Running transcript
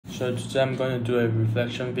So today I'm going to do a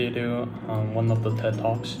reflection video on one of the TED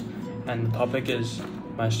Talks, and the topic is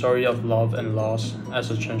my story of love and loss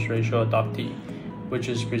as a transracial adoptee, which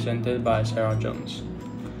is presented by Sarah Jones.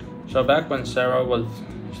 So back when Sarah was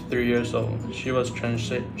 3 years old, she was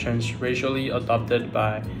transracially adopted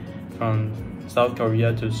from South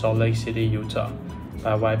Korea to Salt Lake City, Utah,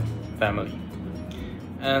 by a white family.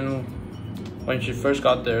 And when she first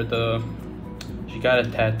got there, she got a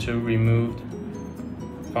tattoo removed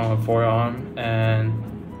from her forearm, and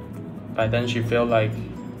by then she felt like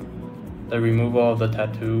the removal of the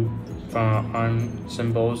tattoo from her arm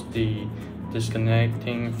symbols the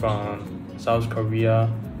disconnecting from South Korea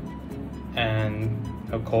and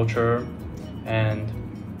her culture and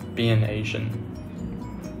being Asian.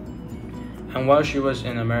 And while she was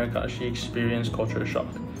in America, she experienced culture shock,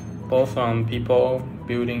 both from people,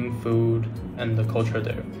 building, food, and the culture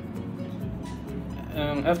there.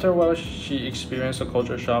 And after a while, she experienced a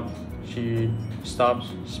culture shock. She stopped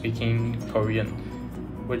speaking Korean,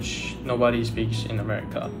 which nobody speaks in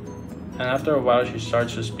America. And after a while, she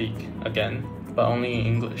starts to speak again, but only in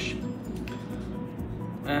English.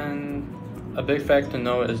 And a big fact to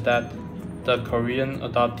know is that the Korean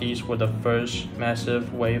adoptees were the first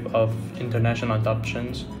massive wave of international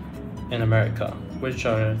adoptions in America, which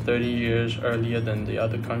are 30 years earlier than the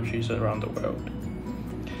other countries around the world.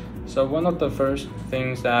 So one of the first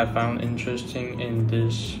things that I found interesting in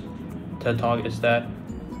this TED Talk is that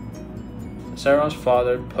Sarah's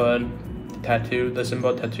father put the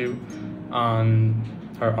symbol tattoo on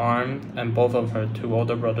her arm and both of her two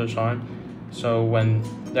older brothers' arm. So when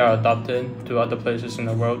they're adopted to other places in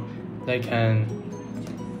the world, they can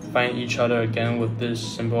find each other again with this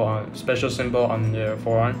special symbol on their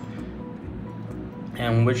forearm,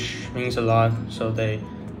 and which means a lot. So they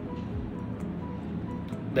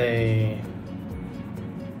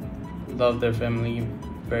love their family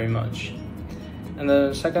very much. And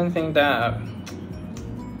the second thing that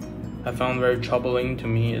I found very troubling to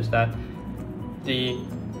me is that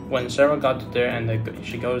when Sarah got there and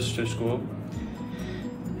she goes to school,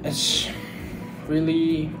 it's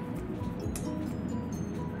really,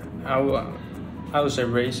 I would say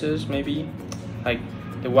racist maybe. Like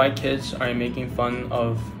the white kids are making fun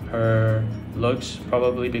of her looks,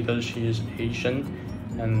 probably because she is Asian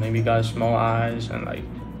and maybe got small eyes and like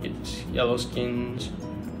it's yellow skins.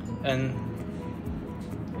 And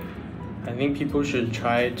I think people should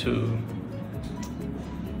try to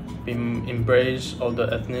embrace all the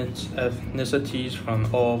ethnicities from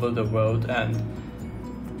all over the world and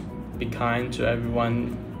be kind to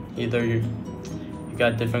everyone. Either you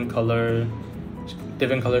got different color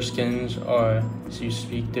skins, or you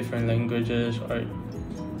speak different languages,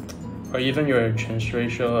 or even you're a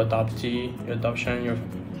transracial adoptee,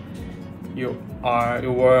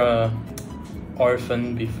 you were a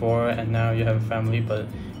orphan before and now you have a family, but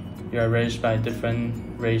you are raised by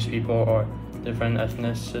different race people or different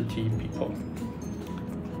ethnicity people.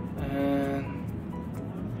 And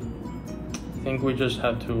I think we just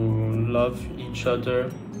have to love each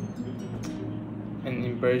other and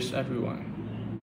embrace everyone.